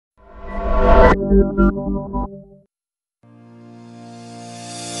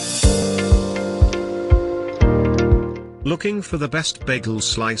Looking for the best bagel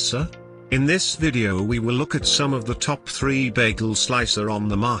slicer? In this video we will look at some of the top 3 bagel slicer on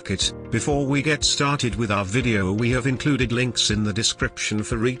the market. Before we get started with our video, we have included links in the description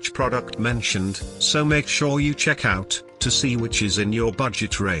for each product mentioned, so make sure you check out, to see which is in your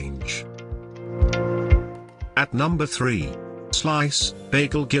budget range. At number 3. Slyce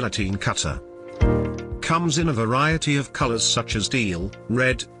Bagel Guillotine Cutter. Comes in a variety of colors such as teal,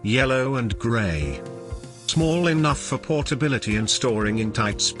 red, yellow and grey. Small enough for portability and storing in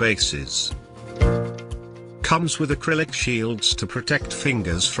tight spaces. Comes with acrylic shields to protect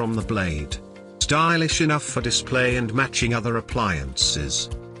fingers from the blade. Stylish enough for display and matching other appliances.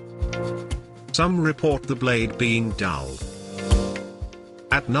 Some report the blade being dull.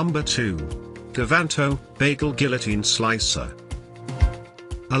 At number 2. Gavanto Bagel Guillotine Slicer.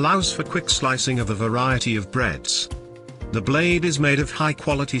 Allows for quick slicing of a variety of breads. The blade is made of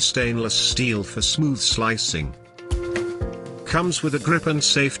high-quality stainless steel for smooth slicing. Comes with a grip and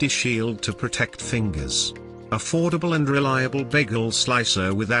safety shield to protect fingers. Affordable and reliable bagel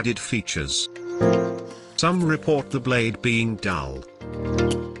slicer with added features. Some report the blade being dull.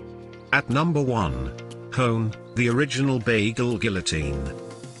 At number 1. Hoan, the original bagel guillotine.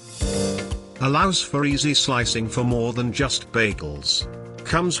 Allows for easy slicing for more than just bagels.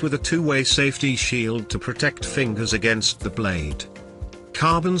 Comes with a two-way safety shield to protect fingers against the blade.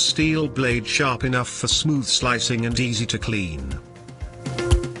 Carbon steel blade sharp enough for smooth slicing and easy to clean.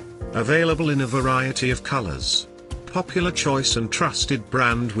 Available in a variety of colors. Popular choice and trusted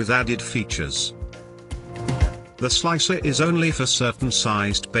brand with added features. The slicer is only for certain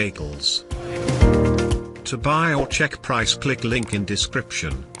sized bagels. To buy or check price, click link in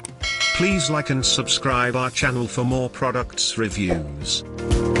description. Please like and subscribe our channel for more products reviews.